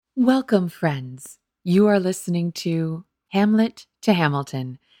Welcome, friends. You are listening to Hamlet to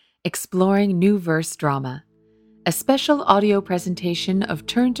Hamilton, Exploring New Verse Drama, a special audio presentation of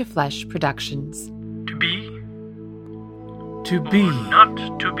Turn to Flesh Productions. To be? To be. Or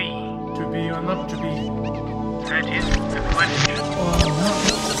not to be? To be or not to be? That is the question. Or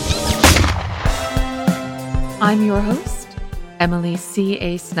not. I'm your host, Emily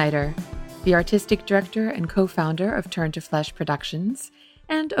C.A. Snyder, the artistic director and co-founder of Turn to Flesh Productions,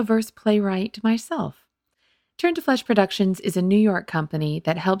 and a verse playwright myself. Turn to Flesh Productions is a New York company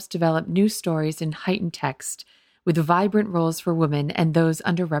that helps develop new stories in heightened text with vibrant roles for women and those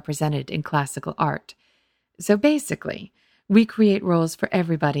underrepresented in classical art. So basically, we create roles for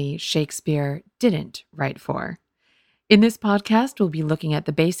everybody Shakespeare didn't write for. In this podcast, we'll be looking at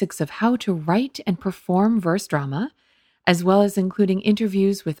the basics of how to write and perform verse drama, as well as including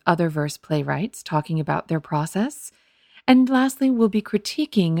interviews with other verse playwrights talking about their process. And lastly, we'll be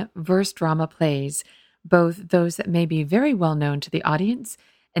critiquing verse drama plays, both those that may be very well known to the audience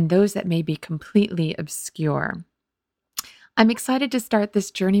and those that may be completely obscure. I'm excited to start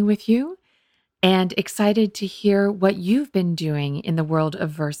this journey with you and excited to hear what you've been doing in the world of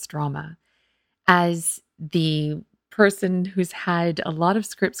verse drama. As the person who's had a lot of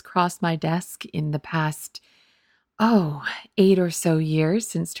scripts cross my desk in the past, 8 or so years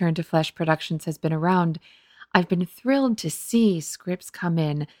since Turn to Flesh Productions has been around, I've been thrilled to see scripts come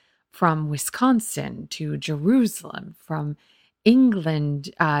in from Wisconsin to Jerusalem, from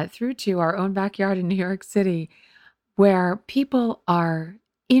England through to our own backyard in New York City, where people are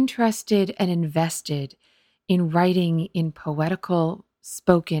interested and invested in writing in poetical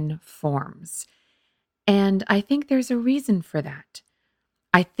spoken forms. And I think there's a reason for that.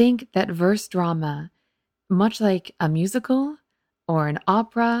 I think that verse drama, much like a musical or an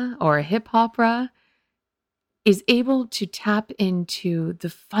opera or a hip opera, is able to tap into the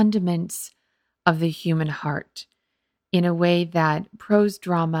fundaments of the human heart in a way that prose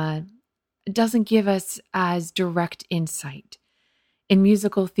drama doesn't give us as direct insight. In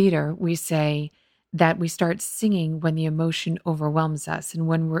musical theater, we say that we start singing when the emotion overwhelms us, and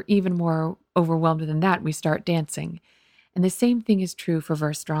when we're even more overwhelmed than that, we start dancing. And the same thing is true for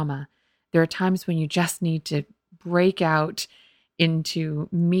verse drama. There are times when you just need to break out into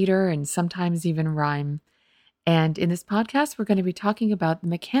meter and sometimes even rhyme. And in this podcast, we're going to be talking about the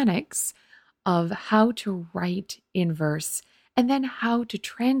mechanics of how to write in verse and then how to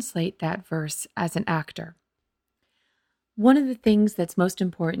translate that verse as an actor. One of the things that's most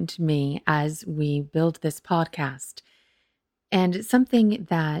important to me as we build this podcast, and something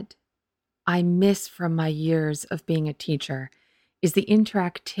that I miss from my years of being a teacher, is the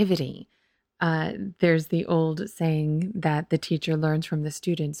interactivity. There's the old saying that the teacher learns from the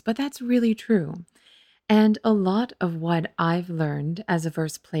students, but that's really true. And a lot of what I've learned as a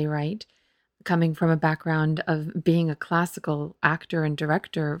verse playwright, coming from a background of being a classical actor and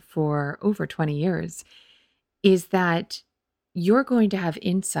director for over 20 years, is that you're going to have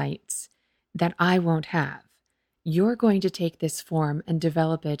insights that I won't have. You're going to take this form and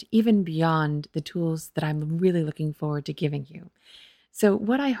develop it even beyond the tools that I'm really looking forward to giving you. So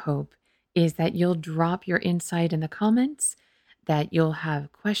what I hope is that you'll drop your insight in the comments, that you'll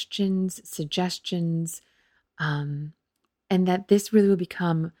have questions, suggestions, and that this really will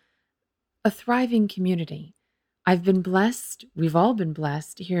become a thriving community. I've been blessed, we've all been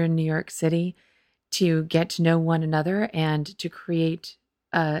blessed here in New York City to get to know one another and to create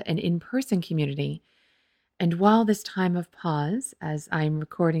an in-person community. And while this time of pause, as I'm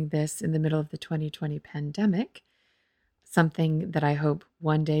recording this in the middle of the 2020 pandemic, something that I hope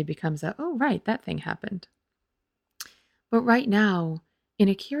one day becomes that thing happened. But right now, in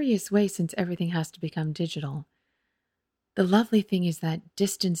a curious way, since everything has to become digital, the lovely thing is that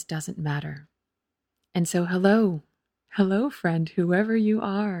distance doesn't matter. And so hello friend, whoever you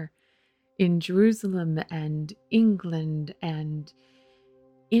are, in Jerusalem and England and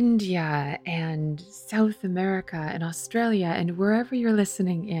India and South America and Australia and wherever you're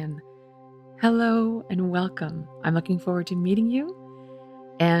listening in, hello and welcome. I'm looking forward to meeting you,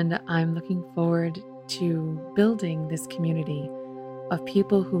 and I'm looking forward to building this community of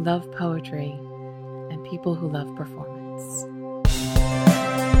people who love poetry and people who love performance.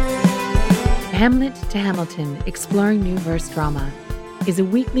 Hamlet to Hamilton, Exploring New Verse Drama, is a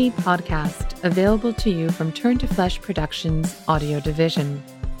weekly podcast available to you from Turn to Flesh Productions audio division.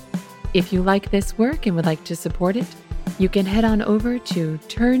 If you like this work and would like to support it, you can head on over to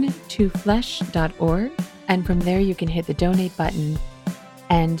turntoflesh.org, and from there you can hit the donate button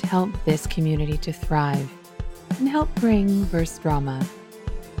and help this community to thrive and help bring verse drama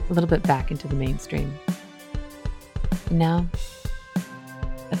a little bit back into the mainstream. Now,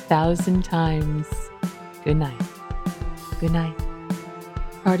 1,000 times. Good night. Good night.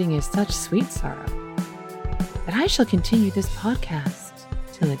 Parting is such sweet sorrow that I shall continue this podcast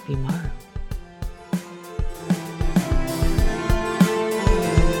till it be morrow.